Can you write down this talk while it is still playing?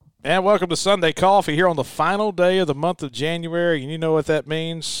And welcome to Sunday Coffee here on the final day of the month of January. And you know what that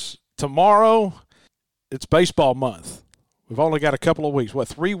means. Tomorrow, it's baseball month. We've only got a couple of weeks.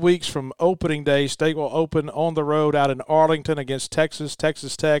 3 weeks from opening day. State will open on the road out in Arlington against Texas Tech,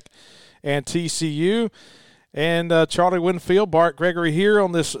 and TCU. And Charlie Winfield, Bart Gregory here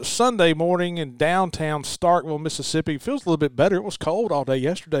on this Sunday morning in downtown Starkville, Mississippi. It feels a little bit better. It was cold all day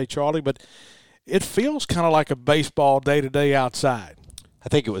yesterday, Charlie, but it feels kind of like a baseball day-to-day outside. I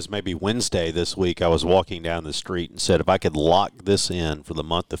think it was maybe Wednesday this week. I was walking down the street and said if I could lock this in for the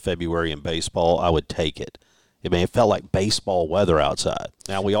month of February in baseball, I would take it. It felt like baseball weather outside.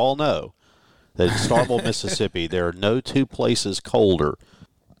 Now, we all know that in Starkville, Mississippi, there are no two places colder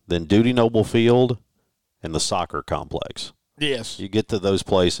than Dudy Noble Field and the soccer complex. Yes. You get to those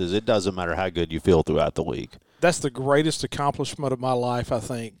places, it doesn't matter how good you feel throughout the week. That's the greatest accomplishment of my life, I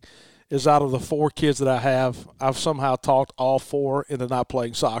think, is out of the 4 kids that I have, I've somehow talked all 4 into not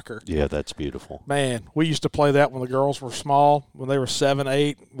playing soccer. Yeah, that's beautiful. Man, we used to play that when the girls were small. When they were 7,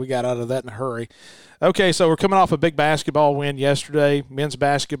 8, we got out of that in a hurry. Okay, so we're coming off a big basketball win yesterday. Men's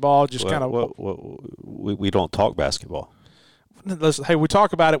basketball just kind of – we don't talk basketball. Listen, hey, we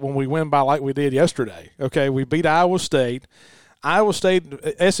talk about it when we win by like we did yesterday. Okay, we beat Iowa State. Iowa State,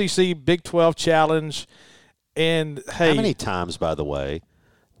 SEC Big 12 Challenge. And, hey – how many times, by the way,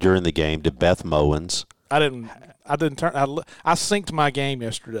 during the game did Beth Mowens – I synced my game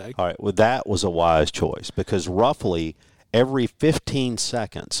yesterday. All right, well, that was a wise choice because roughly every 15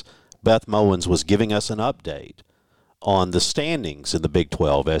 seconds, Beth Mowens was giving us an update on the standings in the Big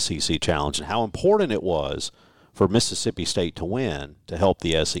 12 SEC Challenge and how important it was for Mississippi State to win to help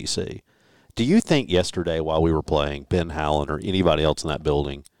the SEC. Do you think yesterday while we were playing, Ben Howland or anybody else in that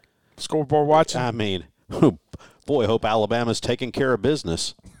building? Scoreboard watching? I mean, boy, hope Alabama's taking care of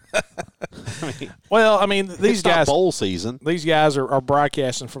business. These guys, bowl season. These guys are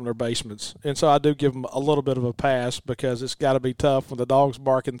broadcasting from their basements, and so I do give them a little bit of a pass because it's got to be tough when the dog's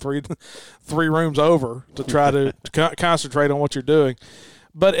barking three rooms over to try to concentrate on what you're doing.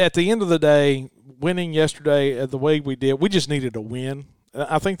 But at the end of the day, winning yesterday the way we did, we just needed a win.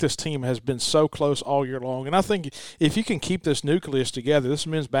 I think this team has been so close all year long, and I think if you can keep this nucleus together, this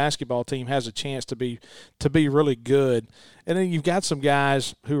men's basketball team has a chance to be really good. And then you've got some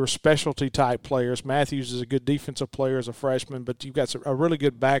guys who are specialty type players. Matthews is a good defensive player as a freshman, but you've got a really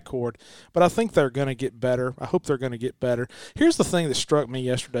good backcourt. But I think they're going to get better. I hope they're going to get better. Here's the thing that struck me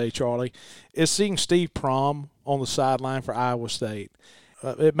yesterday, Charlie, is seeing Steve Prohm on the sideline for Iowa State.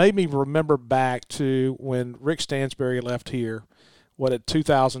 It made me remember back to when Rick Stansbury left here. At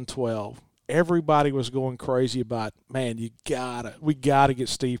 2012, everybody was going crazy about, man, we gotta get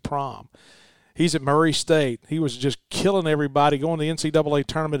Steve Prohm. He's at Murray State. He was just killing everybody, going to the NCAA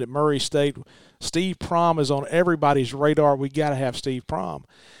tournament at Murray State. Steve Prohm is on everybody's radar. We got to have Steve Prohm.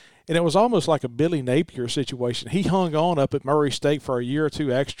 And it was almost like a Billy Napier situation. He hung on up at Murray State for a year or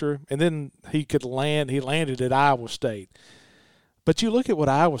 2 extra, and then he landed at Iowa State. But you look at what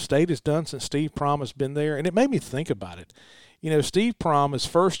Iowa State has done since Steve Prohm has been there, and it made me think about it. Steve Prohm, his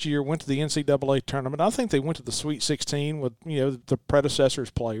first year, went to the NCAA tournament. I think they went to the Sweet 16 with, the predecessors'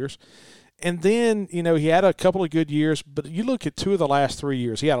 players. And then, he had a couple of good years. But you look at 2 of the last 3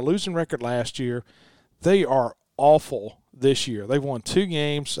 years. He had a losing record last year. They are awful this year. They've won 2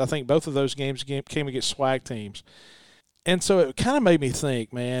 games. I think both of those games came against SWAC teams. And so it kind of made me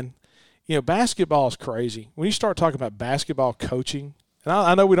think, man, basketball is crazy. When you start talking about basketball coaching, and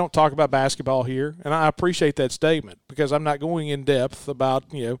I know we don't talk about basketball here, and I appreciate that statement because I'm not going in depth about,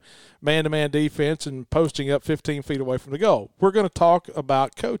 man-to-man defense and posting up 15 feet away from the goal. We're going to talk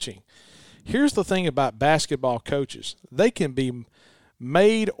about coaching. Here's the thing about basketball coaches. They can be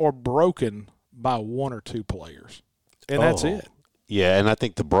made or broken by 1 or 2 players, and that's it. Yeah, and I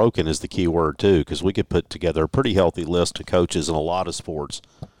think the broken is the key word too because we could put together a pretty healthy list of coaches in a lot of sports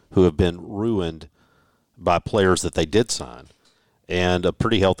who have been ruined by players that they did sign. And a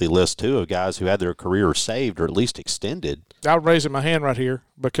pretty healthy list, too, of guys who had their career saved or at least extended. I'm raising my hand right here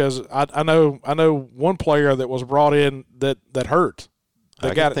because I know one player that was brought in that hurt.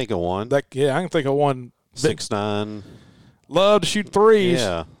 I can think of one. I can think of one. 6'9". Love to shoot threes.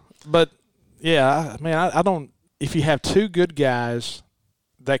 Yeah. But, I don't – if you have 2 good guys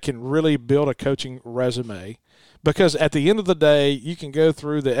that can really build a coaching resume – because at the end of the day, you can go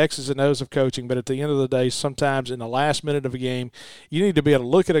through the X's and O's of coaching, but at the end of the day, sometimes in the last minute of a game, you need to be able to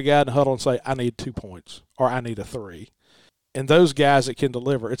look at a guy in the huddle and say, I need 2 points or I need a 3. And those guys that can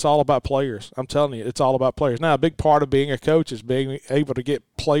deliver, it's all about players. I'm telling you, it's all about players. Now, a big part of being a coach is being able to get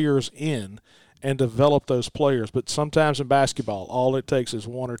players in and develop those players. But sometimes in basketball, all it takes is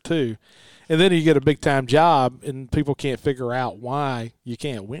one or two. And then you get a big-time job, and people can't figure out why you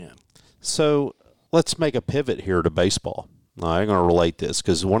can't win. So let's make a pivot here to baseball. Now, I'm going to relate this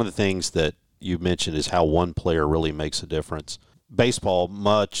because one of the things that you mentioned is how one player really makes a difference. Baseball,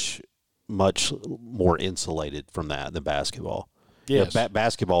 much more insulated from that than basketball. Yes.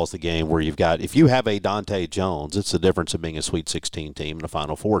 Basketball is the game where you've got, if you have a Dante Jones, it's the difference of being a Sweet 16 team and a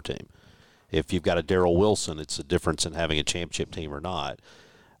Final Four team. If you've got a Darrell Wilson, it's the difference in having a championship team or not.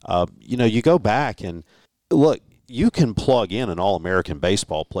 You go back and look, you can plug in an All-American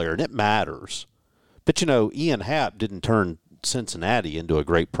baseball player, and it matters. But, Ian Happ didn't turn Cincinnati into a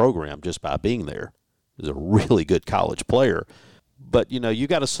great program just by being there. He was a really good college player. But, you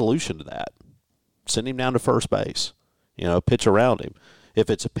got a solution to that. Send him down to first base. Pitch around him.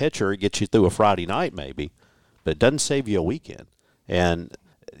 If it's a pitcher, it gets you through a Friday night maybe, but it doesn't save you a weekend. And,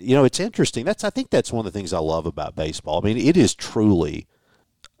 it's interesting. I think that's one of the things I love about baseball. I mean, it is truly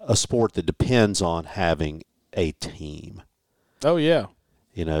a sport that depends on having a team. Oh, yeah.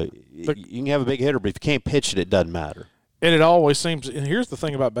 You can have a big hitter, but if you can't pitch it, it doesn't matter. And it always seems – and here's the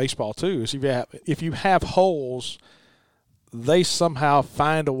thing about baseball too is if you have holes, they somehow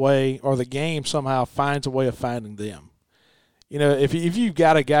find a way – or the game somehow finds a way of finding them. If you've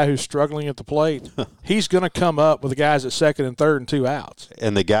got a guy who's struggling at the plate, he's going to come up with the guys at second and third and 2 outs.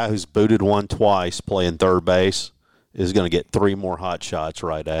 And the guy who's booted one twice playing third base is going to get 3 more hot shots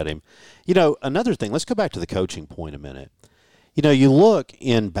right at him. Another thing, let's go back to the coaching point a minute. You look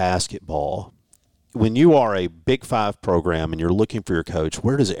in basketball, when you are a Big Five program and you're looking for your coach,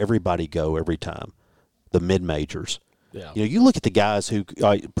 where does everybody go every time? The mid-majors. Yeah. You look at the guys who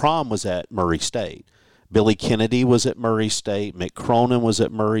Prom was at Murray State. Billy Kennedy was at Murray State. Mick Cronin was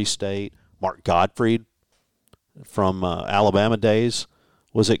at Murray State. Mark Gottfried from Alabama days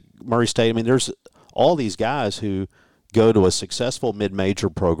was at Murray State. I mean, there's all these guys who go to a successful mid-major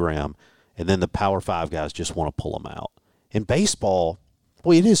program, and then the Power 5 guys just want to pull them out. In baseball,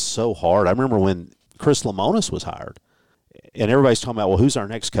 boy, it is so hard. I remember when Chris Lemonis was hired, and everybody's talking about, well, who's our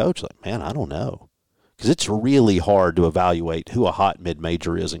next coach? Like, man, I don't know. Because it's really hard to evaluate who a hot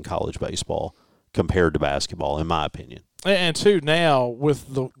mid-major is in college baseball compared to basketball, in my opinion. And too, now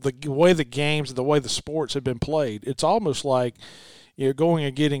with the way the games and the way the sports have been played, it's almost like you're going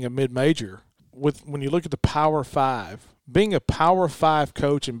and getting a mid-major. When you look at the Power 5, being a Power 5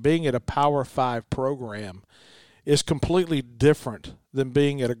 coach and being at a Power 5 program is completely different than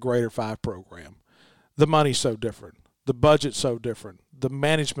being at a Greater 5 program. The money's so different. The budget's so different. The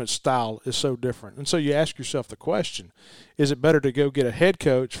management style is so different. And so you ask yourself the question, is it better to go get a head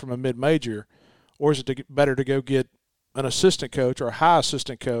coach from a mid-major, or is it better to go get an assistant coach or a high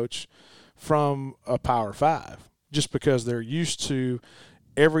assistant coach from a Power 5, just because they're used to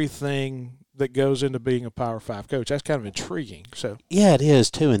everything that goes into being a Power 5 coach? That's kind of intriguing. So yeah, it is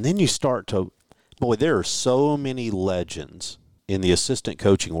too. And then you start to, boy, there are so many legends in the assistant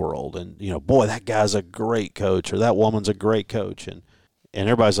coaching world. And, boy, that guy's a great coach or that woman's a great coach. And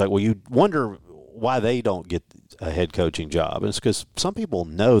everybody's like, well, you wonder why they don't get a head coaching job. And it's because some people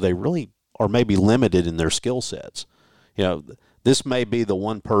know they really are maybe limited in their skill sets. This may be the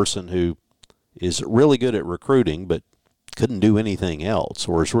one person who is really good at recruiting but couldn't do anything else,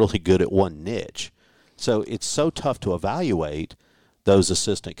 or is really good at one niche. So it's so tough to evaluate those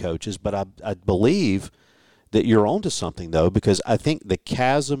assistant coaches. But I believe that you're onto something, though, because I think the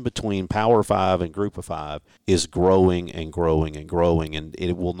chasm between Power 5 and Group of 5 is growing and growing and growing, and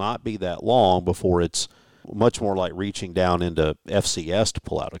it will not be that long before it's much more like reaching down into FCS to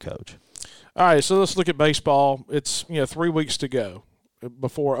pull out a coach. All right, so let's look at baseball. It's 3 weeks to go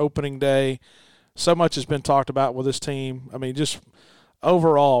before opening day. So much has been talked about with this team. I mean, just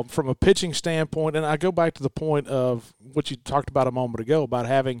overall, from a pitching standpoint, and I go back to the point of what you talked about a moment ago about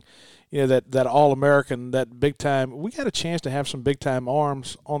having, that All-American, that big-time. We got a chance to have some big-time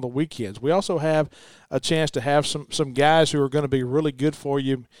arms on the weekends. We also have a chance to have some guys who are going to be really good for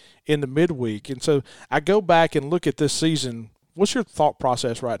you in the midweek. And so I go back and look at this season. What's your thought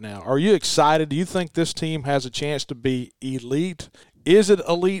process right now? Are you excited? Do you think this team has a chance to be elite? Is it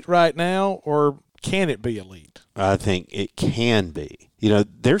elite right now, or can it be elite? I think it can be.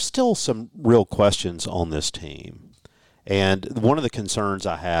 There's still some real questions on this team. And one of the concerns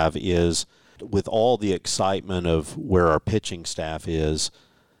I have is, with all the excitement of where our pitching staff is,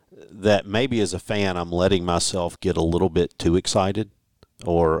 that maybe as a fan I'm letting myself get a little bit too excited,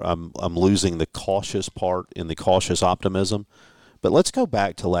 or I'm losing the cautious part in the cautious optimism. But let's go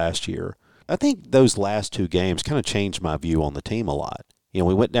back to last year. I think those last 2 games kind of changed my view on the team a lot.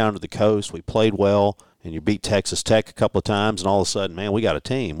 We went down to the coast, we played well, and you beat Texas Tech a couple of times, and all of a sudden, man, we got a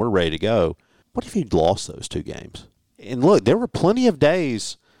team. We're ready to go. What if he'd lost those 2 games? And look, there were plenty of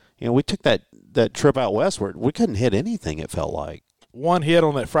days, we took that trip out west where we couldn't hit anything, it felt like. One hit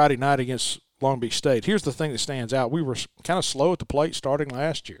on that Friday night against Long Beach State. Here's the thing that stands out. We were kind of slow at the plate starting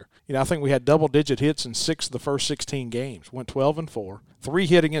last year. I think we had double-digit hits in 6 of the first 16 games. Went 12-4. 3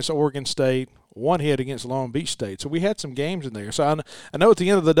 hit against Oregon State. 1 hit against Long Beach State. So we had some games in there. So I know at the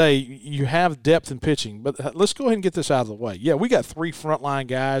end of the day you have depth in pitching, but let's go ahead and get this out of the way. Yeah, we got 3 frontline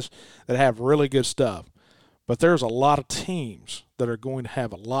guys that have really good stuff. But there's a lot of teams that are going to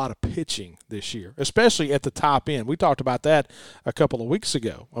have a lot of pitching this year, especially at the top end. We talked about that a couple of weeks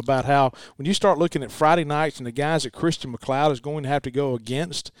ago, about how when you start looking at Friday nights and the guys that Christian McLeod is going to have to go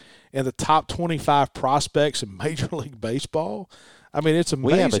against and the top 25 prospects in Major League Baseball, I mean, it's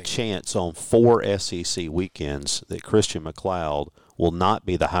amazing. We have a chance on 4 SEC weekends that Christian McLeod will not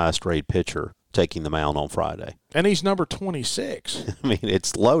be the highest-rated pitcher taking the mound on Friday. And he's number 26. I mean,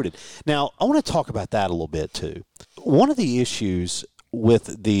 it's loaded. Now, I want to talk about that a little bit, too. One of the issues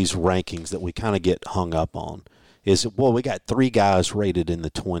with these rankings that we kind of get hung up on is, well, we got 3 guys rated in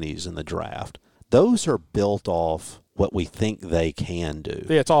the 20s in the draft. Those are built off what we think they can do.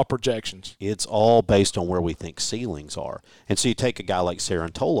 Yeah, it's all projections. It's all based on where we think ceilings are. And so you take a guy like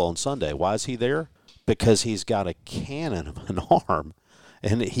Sarantola on Sunday. Why is he there? Because he's got a cannon of an arm,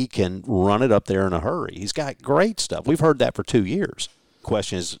 and he can run it up there in a hurry. He's got great stuff. We've heard that for 2 years.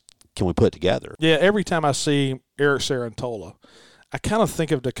 Question is, can we put it together? Yeah, every time I see Eric Sarantola, I kind of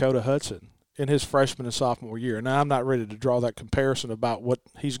think of Dakota Hudson in his freshman and sophomore year. Now, I'm not ready to draw that comparison about what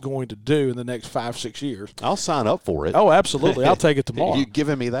he's going to do in the next 5-6 years. I'll sign up for it. Oh, absolutely. I'll take it tomorrow. You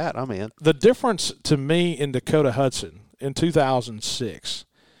giving me that? I'm in. The difference to me in Dakota Hudson in 2006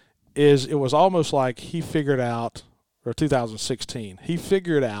 is it was almost like he figured out, or 2016, he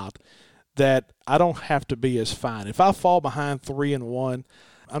figured out that I don't have to be as fine. If I fall behind 3-1,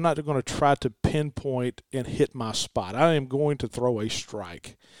 I'm not going to try to pinpoint and hit my spot. I am going to throw a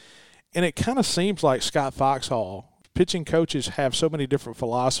strike. And it kind of seems like Scott Foxhall, pitching coaches have so many different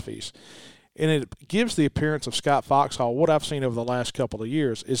philosophies. And it gives the appearance of Scott Foxhall, what I've seen over the last couple of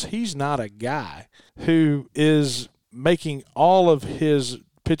years, is he's not a guy who is making all of his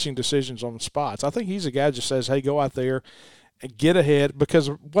pitching decisions on the spots. I think he's a guy that just says, hey, go out there and get ahead. Because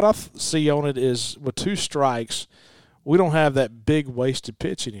what I see on it is with 2 strikes, we don't have that big wasted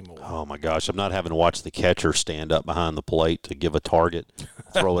pitch anymore. Oh, my gosh. I'm not having to watch the catcher stand up behind the plate to give a target,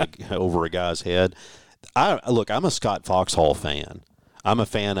 throw it over a guy's head. Look, I'm a Scott Foxhall fan. I'm a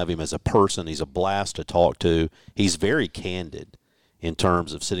fan of him as a person. He's a blast to talk to. He's very candid in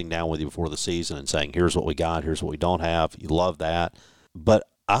terms of sitting down with you before the season and saying, here's what we got, here's what we don't have. You love that. But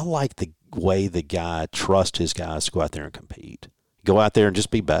I like the way the guy trusts his guys to go out there and compete. Go out there and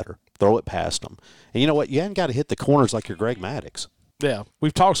just be better. Throw it past them. And you know what? You haven't got to hit the corners like you're Greg Maddux. Yeah,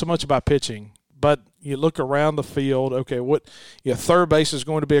 we've talked so much about pitching, but you look around the field, okay, third base is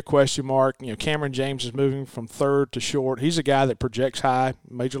going to be a question mark. Cameron James is moving from third to short. He's a guy that projects high,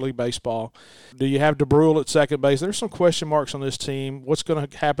 Major League Baseball. Do you have DeBrule at second base? There's some question marks on this team. What's going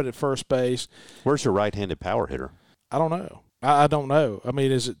to happen at first base? Where's your right-handed power hitter? I don't know. I don't know. I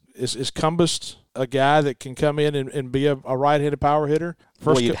mean, is Cumbest a guy that can come in and be a right-handed power hitter?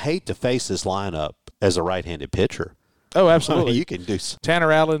 Well, you'd hate to face this lineup as a right-handed pitcher. Oh, absolutely. I mean, you can do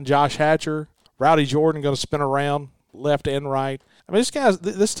Tanner Allen, Josh Hatcher, Rowdy Jordan going to spin around left and right. I mean,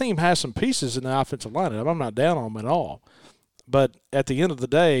 this team has some pieces in the offensive lineup. I'm not down on them at all. But at the end of the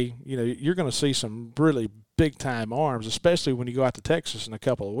day, you're going to see some really big-time arms, especially when you go out to Texas in a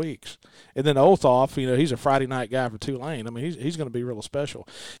couple of weeks. And then Olthoff, he's a Friday night guy for Tulane. I mean, he's going to be real special.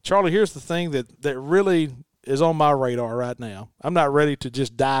 Charlie, here's the thing that really is on my radar right now. I'm not ready to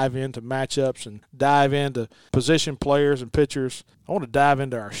just dive into matchups and dive into position players and pitchers. I want to dive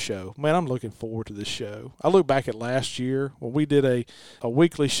into our show. Man, I'm looking forward to this show. I look back at last year when we did a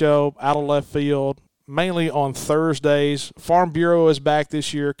weekly show out of left field, mainly on Thursdays. Farm Bureau is back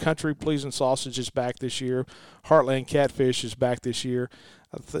this year. Country Pleasing Sausage is back this year. Heartland Catfish is back this year.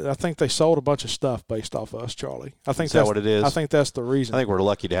 I think they sold a bunch of stuff based off us, Charlie. Is that what it is? I think that's the reason. I think we're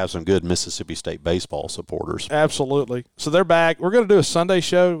lucky to have some good Mississippi State baseball supporters. Absolutely. So they're back. We're going to do a Sunday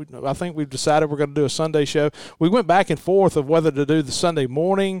show. I think we've decided we're going to do a Sunday show. We went back and forth of whether to do the Sunday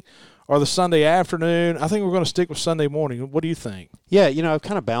morning or the Sunday afternoon. I think we're going to stick with Sunday morning. What do you think? Yeah, I've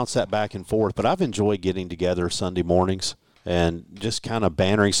kind of bounced that back and forth, but I've enjoyed getting together Sunday mornings and just kind of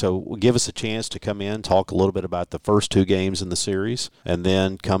bantering. So give us a chance to come in, talk a little bit about the first 2 games in the series, and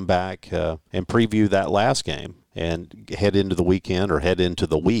then come back and preview that last game and head into the weekend or head into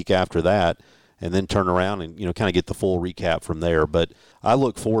the week after that and then turn around and, kind of get the full recap from there. But I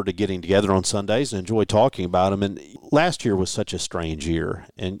look forward to getting together on Sundays and enjoy talking about them. And last year was such a strange year,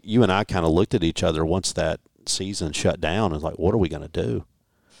 and you and I kind of looked at each other once that season shut down and was like, what are we going to do?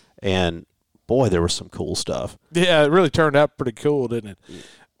 And, boy, there was some cool stuff. Yeah, it really turned out pretty cool, didn't it?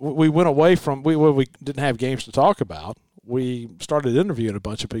 We went away from we didn't have games to talk about. We started interviewing a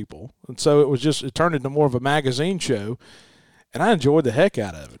bunch of people, and so it turned into more of a magazine show, and I enjoyed the heck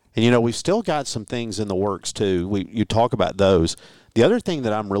out of it. And, we've still got some things in the works, too. You talk about those. The other thing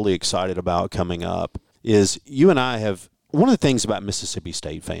that I'm really excited about coming up is you and I have – one of the things about Mississippi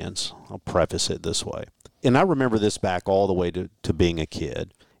State fans, I'll preface it this way, and I remember this back all the way to being a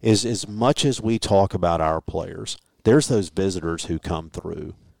kid, is as much as we talk about our players, there's those visitors who come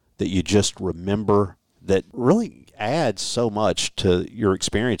through that you just remember that really adds so much to your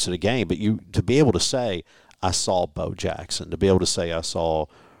experience at a game. But to be able to say, I saw Bo Jackson, to be able to say I saw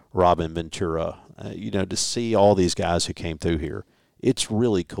Robin Ventura, to see all these guys who came through here, it's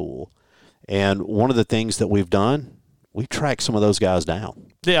really cool. And one of the things that we've done, we tracked some of those guys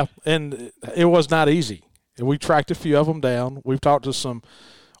down. Yeah, and it was not easy. And we tracked a few of them down. We've talked to some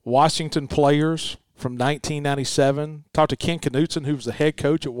Washington players from 1997. Talked to Ken Knutson, who was the head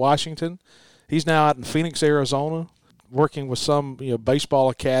coach at Washington. He's now out in Phoenix, Arizona, working with some baseball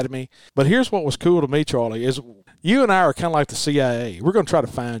academy. But here's what was cool to me, Charlie, is you and I are kind of like the CIA. We're going to try to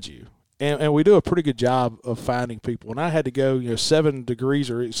find you. And we do a pretty good job of finding people. And I had to go, 7 degrees,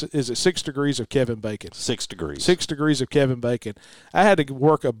 or is it 6 degrees of Kevin Bacon? 6 degrees. 6 degrees of Kevin Bacon. I had to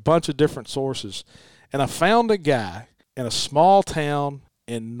work a bunch of different sources. And I found a guy in a small town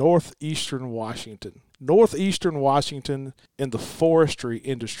in northeastern Washington. Northeastern Washington in the forestry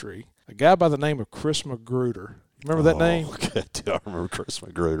industry. A guy by the name of Chris Magruder. Remember that name? Good. I remember Chris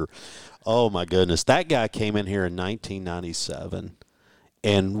Magruder. Oh, my goodness. That guy came in here in 1997.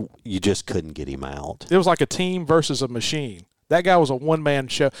 And you just couldn't get him out. It was like a team versus a machine. That guy was a one-man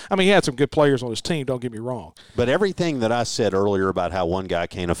show. I mean, he had some good players on his team, don't get me wrong. But everything that I said earlier about how one guy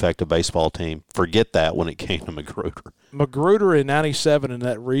can't affect a baseball team, forget that when it came to Magruder. Magruder in 97 in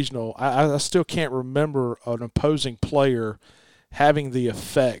that regional, I still can't remember an opposing player having the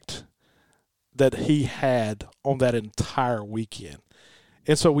effect that he had on that entire weekend.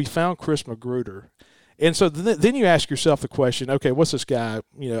 And so we found Chris Magruder. And so then you ask yourself the question, okay, what's this guy?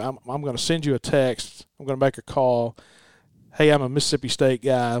 I'm going to send you a text. I'm going to make a call. Hey, I'm a Mississippi State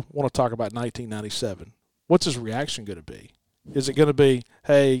guy. I want to talk about 1997. What's his reaction going to be? Is it going to be,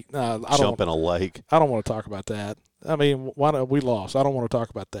 hey, I don't jump in a lake? I don't want to talk about that. I mean, we lost. I don't want to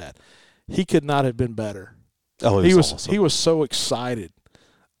talk about that. He could not have been better. Oh, he was awesome. He was so excited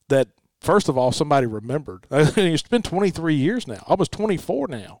that, first of all, somebody remembered. It's been 23 years now. I was 24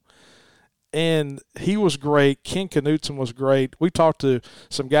 now. And he was great. Ken Knutson was great. We talked to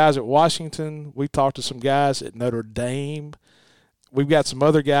some guys at Washington. We talked to some guys at Notre Dame. We've got some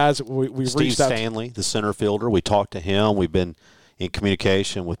other guys that we reached out to. Steve Stanley, the center fielder, we talked to him. We've been in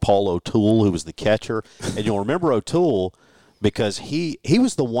communication with Paul O'Toole, who was the catcher. And you'll remember O'Toole because he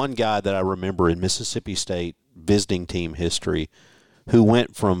was the one guy that I remember in Mississippi State visiting team history who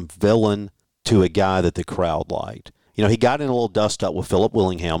went from villain to a guy that the crowd liked. He got in a little dust-up with Philip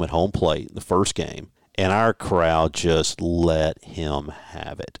Willingham at home plate in the first game, and our crowd just let him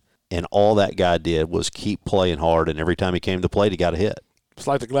have it. And all that guy did was keep playing hard, and every time he came to the plate, he got a hit. It's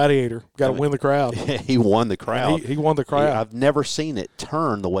like the gladiator. Got to win the crowd. He won the crowd. He won the crowd. I've never seen it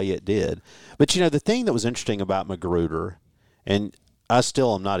turn the way it did. But, the thing that was interesting about Magruder, and I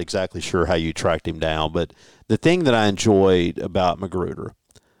still am not exactly sure how you tracked him down, but the thing that I enjoyed about Magruder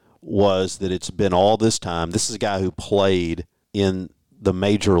was that it's been all this time. This is a guy who played in the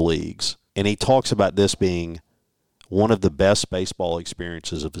major leagues, and he talks about this being one of the best baseball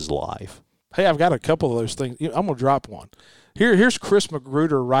experiences of his life. Hey, I've got a couple of those things. I'm going to drop one. Here's Chris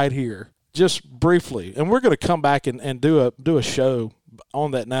Magruder right here, just briefly, and we're going to come back and do a show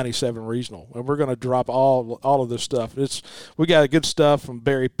on that 97 regional, and we're going to drop all of this stuff. We got good stuff from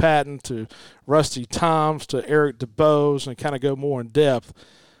Barry Patton to Rusty Toms to Eric DeBose, and kind of go more in depth.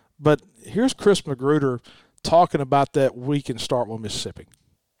 But here's Chris Magruder talking about that week in Starkville, Mississippi.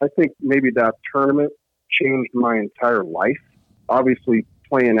 I think maybe that tournament changed my entire life. Obviously,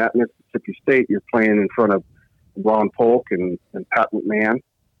 playing at Mississippi State, you're playing in front of Ron Polk and Pat McMahon.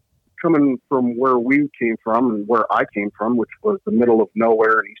 Coming from where we came from and where I came from, which was the middle of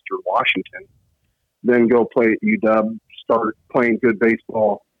nowhere in eastern Washington, then go play at UW, start playing good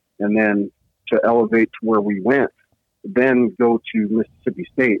baseball, and then to elevate to where we went, then go to Mississippi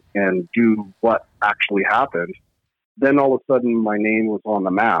State and do what actually happened. Then all of a sudden my name was on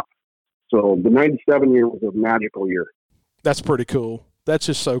the map. So the 97 year was a magical year. That's pretty cool. That's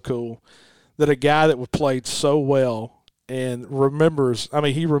just so cool. that a guy that played so well and remembers,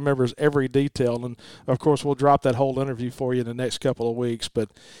 he remembers every detail. And, of course, we'll drop that whole interview for you in the next couple of weeks.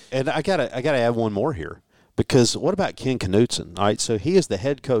 And I gotta add one more here, because what about Ken Knutson? All right, so he is the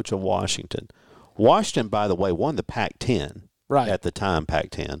head coach of Washington. Washington, by the way, won the Pac-10 at the time,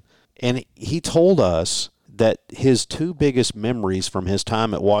 Pac-10. And he told us that his two biggest memories from his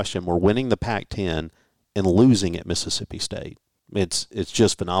time at Washington were winning the Pac-10 and losing at Mississippi State. It's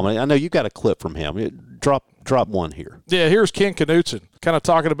just phenomenal. I know you got a clip from him. Drop one here. Yeah, here's Ken Knutson kind of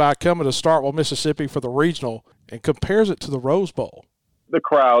talking about coming to Starkville, Mississippi for the regional, and compares it to the Rose Bowl. The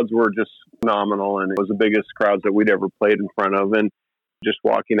crowds were just phenomenal, and it was the biggest crowds that we'd ever played in front of. And just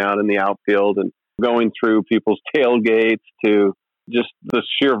walking out in the outfield and going through people's tailgates to just the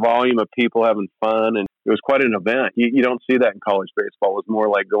sheer volume of people having fun. And it was quite an event. You don't see that in college baseball. It was more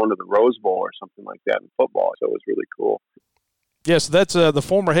like going to the Rose Bowl or something like that in football. So it was really cool. Yes, that's the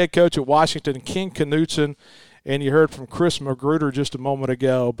former head coach at Washington, Ken Knutson, and you heard from Chris Magruder just a moment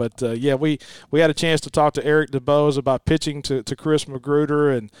ago. But, we had a chance to talk to Eric DuBose about pitching to Chris Magruder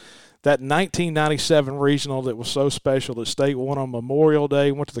and that 1997 regional that was so special that State won on Memorial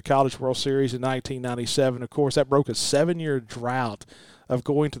Day, went to the College World Series in 1997. Of course, that broke a 7-year drought of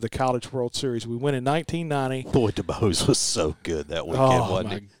going to the College World Series. We went in 1990. Boy, DuBose was so good that weekend, wasn't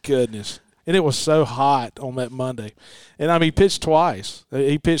he? Oh, my goodness. And it was so hot on that Monday. And, he pitched twice.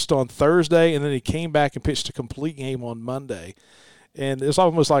 He pitched on Thursday, and then he came back and pitched a complete game on Monday. And it's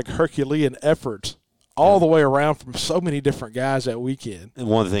almost like Herculean effort all the way around from so many different guys that weekend. And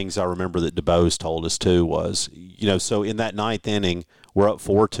one of the things I remember that DuBose told us, too, was, so in that ninth inning, we're up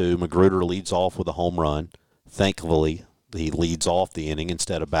 4-2. Magruder leads off with a home run. Thankfully, he leads off the inning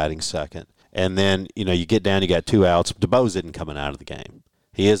instead of batting second. And then, you get down, you got 2 outs. DuBose isn't coming out of the game.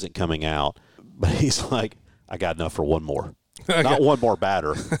 He isn't coming out, but he's like, I got enough for one more. Not one more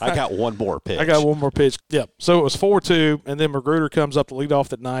batter. I got one more pitch. I got one more pitch. Yep. So it was 4-2, and then Magruder comes up to lead off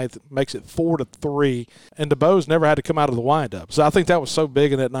the ninth, makes it 4-3, and DuBose never had to come out of the windup. So I think that was so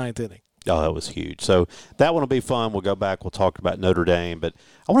big in that ninth inning. Oh, that was huge. So that one will be fun. We'll go back. We'll talk about Notre Dame. But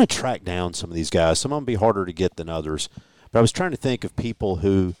I want to track down some of these guys. Some of them will be harder to get than others. But I was trying to think of people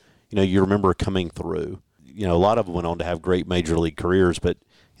who, you remember coming through. A lot of them went on to have great major league careers, but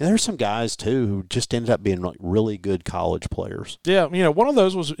there's some guys, too, who just ended up being really good college players. Yeah, one of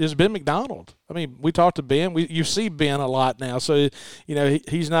those is Ben McDonald. We talked to Ben. You see Ben a lot now. So,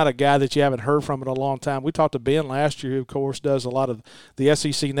 he's not a guy that you haven't heard from in a long time. We talked to Ben last year, who, of course, does a lot of the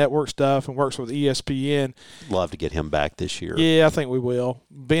SEC network stuff and works with ESPN. Love to get him back this year. Yeah, I think we will.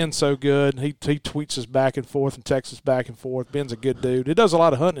 Ben's so good. He tweets us back and forth and texts us back and forth. Ben's a good dude. He does a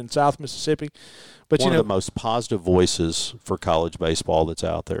lot of hunting in South Mississippi. But one of the most positive voices for college baseball that's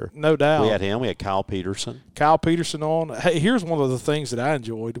out there. No doubt. We had him. We had Kyle Peterson. Kyle Peterson on. Hey, here's one of the things that I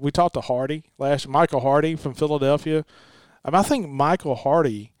enjoyed. We talked to Michael Hardy from Philadelphia. I think Michael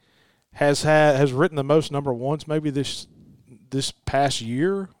Hardy has written the most number ones maybe this past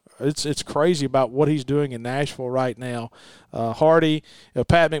year. It's crazy about what he's doing in Nashville right now. Hardy,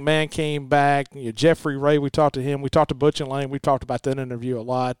 Pat McMahon came back. Jeffrey Ray, we talked to him. We talked to Butch and Lane. We talked about that interview a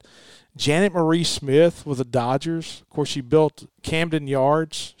lot. Janet Marie Smith with the Dodgers. Of course, she built Camden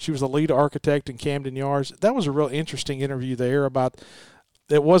Yards. She was the lead architect in Camden Yards. That was a real interesting interview there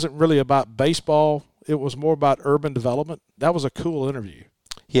it wasn't really about baseball. It was more about urban development. That was a cool interview.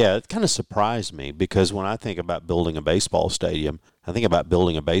 Yeah, it kind of surprised me because when I think about building a baseball stadium, I think about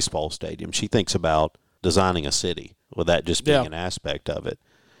building a baseball stadium. She thinks about designing a city, with that just being an aspect of it.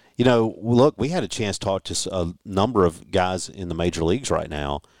 Look, we had a chance to talk to a number of guys in the major leagues right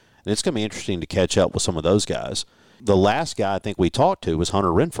now, and it's going to be interesting to catch up with some of those guys. The last guy I think we talked to was Hunter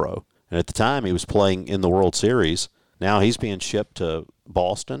Renfroe, and at the time he was playing in the World Series. Now he's being shipped to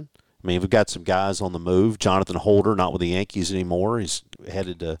Boston. We've got some guys on the move. Jonathan Holder, not with the Yankees anymore. He's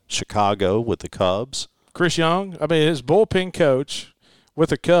headed to Chicago with the Cubs. Chris Young, his bullpen coach with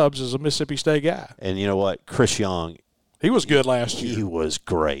the Cubs is a Mississippi State guy. And you know what? Chris Young. He was good last year. He was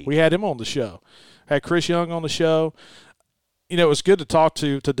great. We had him on the show. Had Chris Young on the show. It was good to talk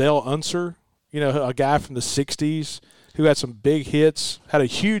to Dale Unser, a guy from the 60s who had some big hits, had a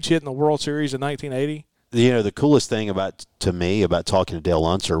huge hit in the World Series in 1980. The coolest thing about talking to Dale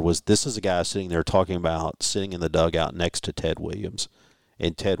Unser was this is a guy sitting there talking about sitting in the dugout next to Ted Williams,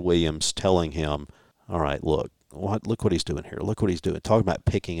 and Ted Williams telling him, all right, look what he's doing here. Look what he's doing. Talking about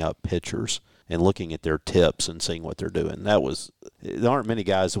picking up pitchers and looking at their tips and seeing what they're doing. There aren't many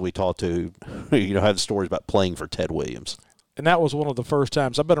guys that we talk to who, have stories about playing for Ted Williams. And that was one of the first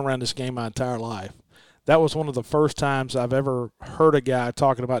times. I've been around this game my entire life. That was one of the first times I've ever heard a guy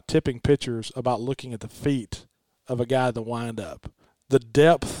talking about tipping pitchers about looking at the feet of a guy at the windup. The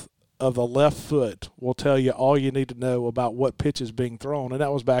depth of the left foot will tell you all you need to know about what pitch is being thrown. And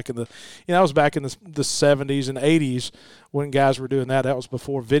that was back in the 70s and 80s when guys were doing that. That was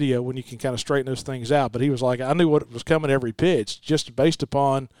before video, when you can kind of straighten those things out. But he was like, I knew what was coming every pitch, just based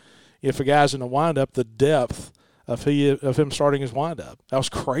upon if a guy's in the windup, the depth of him starting his windup. That was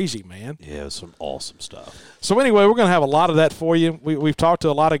crazy, man. Yeah, some awesome stuff. So anyway, we're going to have a lot of that for you. We've talked to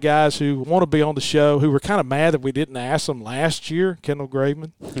a lot of guys who want to be on the show, who were kind of mad that we didn't ask them last year, Kendall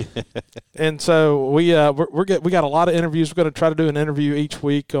Graveman. And so we got a lot of interviews. We're going to try to do an interview each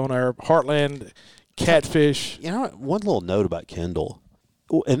week on our Heartland Catfish. You know, one little note about Kendall,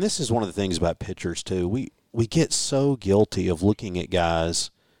 and this is one of the things about pitchers too. We get so guilty of looking at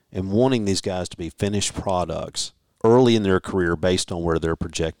guys and wanting these guys to be finished products early in their career based on where they're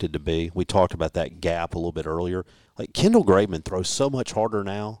projected to be. We talked about that gap a little bit earlier. Like, Kendall Graveman throws so much harder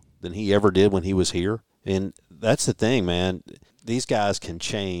now than he ever did when he was here. And that's the thing, man. These guys can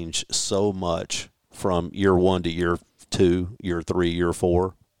change so much from year 1 to year 2, year 3, year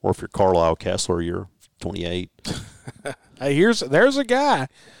 4. Or if you're Carlisle Kessler, you're 28. Hey, there's a guy.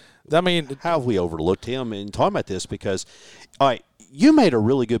 I mean, how have we overlooked him in talking about this? Because, all right, you made a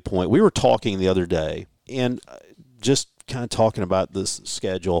really good point. We were talking the other day, and just kind of talking about this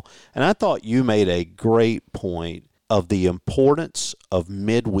schedule, and I thought you made a great point of the importance of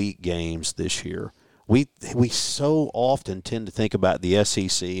midweek games this year. We so often tend to think about the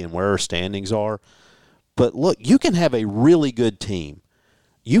SEC and where our standings are, but look, you can have a really good team.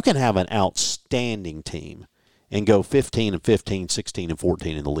 You can have an outstanding team and go 15-15, 16-14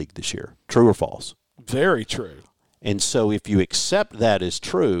 in the league this year. True or false? Very true. And so if you accept that as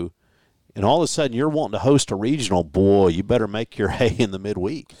true, and all of a sudden you're wanting to host a regional, boy, you better make your hay in the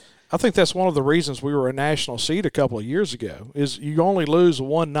midweek. I think that's one of the reasons we were a national seed a couple of years ago, is you only lose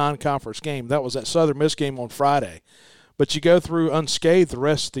one non-conference game. That was that Southern Miss game on Friday. But you go through unscathed the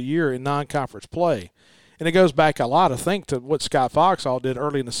rest of the year in non-conference play. And it goes back a lot, I think, to what Scott Foxhall did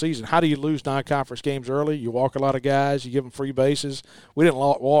early in the season. How do you lose non-conference games early? You walk a lot of guys. You give them free bases. We didn't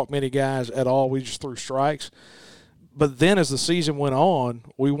walk many guys at all. We just threw strikes. But then as the season went on,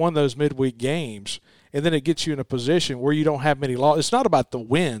 we won those midweek games, and then it gets you in a position where you don't have many losses. It's not about the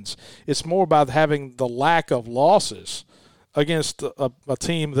wins. It's more about having the lack of losses against a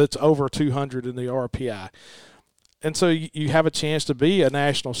team that's over 200 in the RPI. And so you have a chance to be a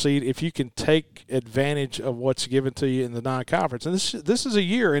national seed if you can take advantage of what's given to you in the non-conference. And this is a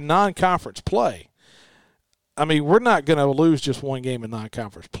year in non-conference play. I mean, we're not going to lose just one game in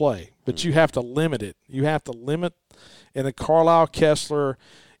non-conference play, but you have to limit it. You have to limit. And the Carlisle Kessler,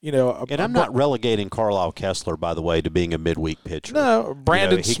 and I'm not relegating Carlisle Kessler, by the way, to being a midweek pitcher. No,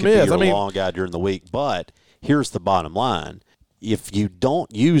 Brandon he Smith. Could be your long guy during the week. But here's the bottom line: if you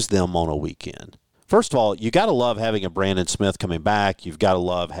don't use them on a weekend, first of all, you got to love having a Brandon Smith coming back. You've got to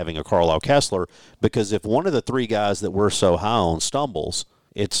love having a Carlisle Kessler, because if one of the three guys that we're so high on stumbles,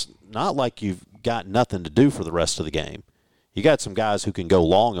 it's not like you've got nothing to do for the rest of the game. You got some guys who can go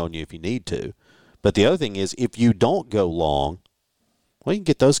long on you if you need to. But the other thing is, if you don't go long, well, you can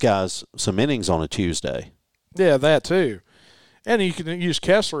get those guys some innings on a Tuesday. Yeah, that too. And you can use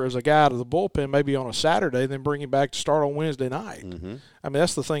Kessler as a guy out of the bullpen maybe on a Saturday, then bring him back to start on Wednesday night. Mm-hmm. I mean,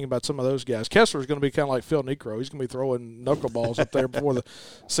 that's the thing about some of those guys. Kessler's going to be kind of like Phil Necro. He's going to be throwing knuckleballs up there before the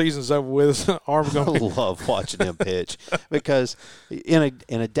season's over with. His arm's going to be. I love watching him pitch, because in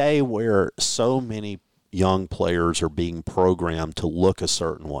a day where so many young players are being programmed to look a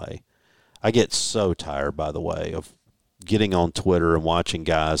certain way, I get so tired, by the way, of getting on Twitter and watching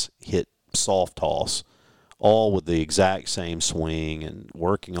guys hit soft toss, all with the exact same swing and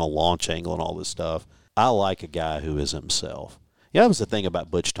working on launch angle and all this stuff. I like a guy who is himself. Yeah, that was the thing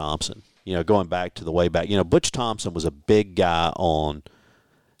about Butch Thompson. Going back to the way back. Butch Thompson was a big guy on,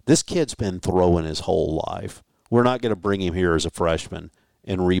 this kid's been throwing his whole life. We're not going to bring him here as a freshman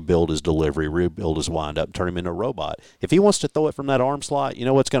and rebuild his delivery, rebuild his windup, turn him into a robot. If he wants to throw it from that arm slot, you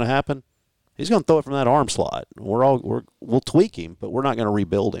know what's going to happen? He's going to throw it from that arm slot. We'll tweak him, but we're not going to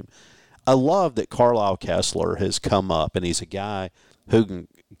rebuild him. I love that Carlisle Kessler has come up, and he's a guy who can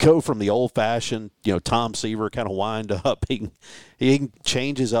go from the old-fashioned, Tom Seaver kind of wind up. He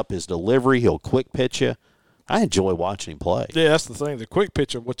changes up his delivery. He'll quick pitch you. I enjoy watching him play. Yeah, that's the thing. The quick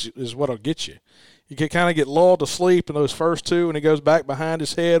pitch is what'll get you. You can kind of get lulled to sleep in those first two, and he goes back behind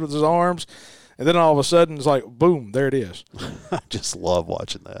his head with his arms, and then all of a sudden it's like, boom, there it is. I just love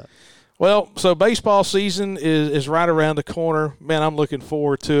watching that. Well, so baseball season is right around the corner. Man, I'm looking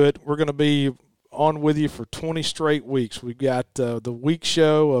forward to it. We're going to be on with you for 20 straight weeks. We've got the week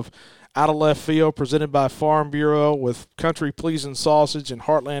show of Out of Left Field presented by Farm Bureau with country pleasing sausage and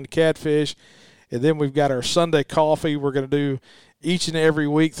Heartland Catfish. And then we've got our Sunday coffee we're going to do each and every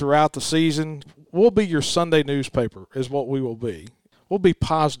week throughout the season. We'll be your Sunday newspaper is what we will be. We'll be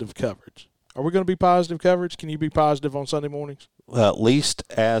positive coverage. Are we going to be positive coverage? Can you be positive on Sunday mornings? Well, at least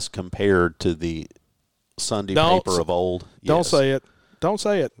as compared to the Sunday paper of old. Don't Yes. say it. Don't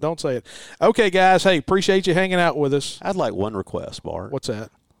say it. Don't say it. Okay, guys. Hey, appreciate you hanging out with us. I'd like one request, Bart. What's that?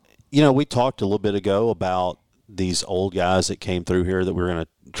 You know, we talked a little bit ago about these old guys that came through here that we were going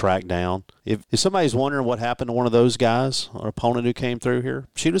to track down. If somebody's wondering what happened to one of those guys, or opponent who came through here,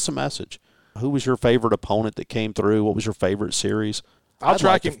 shoot us a message. Who was your favorite opponent that came through? What was your favorite series? I'd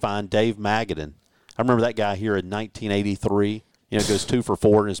like to find Dave Magadan. I remember that guy here in 1983. You know, goes 2 for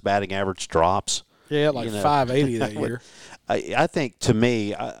 4 and his batting average drops. Yeah, like 580 that year. I think, to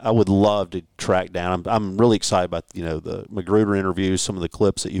me, I would love to track down. I'm really excited about, the Magruder interviews, some of the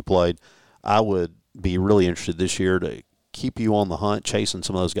clips that you played. I would be really interested this year to keep you on the hunt, chasing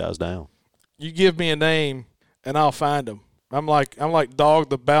some of those guys down. You give me a name, and I'll find them. I'm like Dog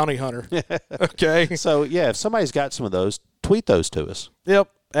the Bounty Hunter. Okay. So, yeah, if somebody's got some of those, tweet those to us. Yep.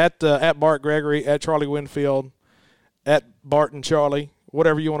 At Bart Gregory, at Charlie Winfield, at Bart and Charlie,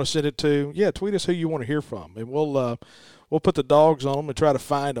 whatever you want to send it to. Yeah, tweet us who you want to hear from, and we'll put the dogs on them and try to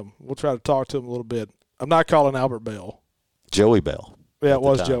find them. We'll try to talk to them a little bit. I'm not calling Albert Bell. Joey Bell. Yeah, it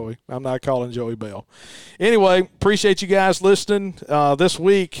was Joey. I'm not calling Joey Bell. Anyway, appreciate you guys listening. This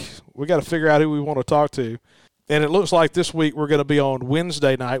week, we got to figure out who we want to talk to. And it looks like this week we're going to be on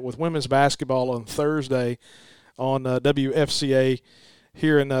Wednesday night with women's basketball on Thursday on WFCA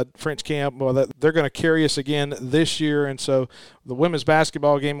here in French Camp. Well, they're going to carry us again this year. And so the women's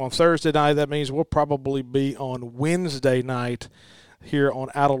basketball game on Thursday night, that means we'll probably be on Wednesday night here on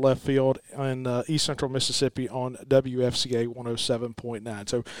Out of Left Field in East Central Mississippi on WFCA 107.9.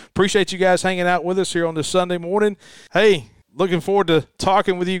 So appreciate you guys hanging out with us here on this Sunday morning. Hey, looking forward to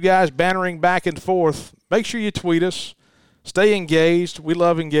talking with you guys, bantering back and forth. Make sure you tweet us. Stay engaged. We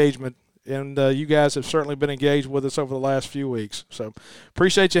love engagement. And you guys have certainly been engaged with us over the last few weeks. So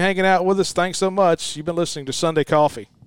appreciate you hanging out with us. Thanks so much. You've been listening to Sunday Coffee.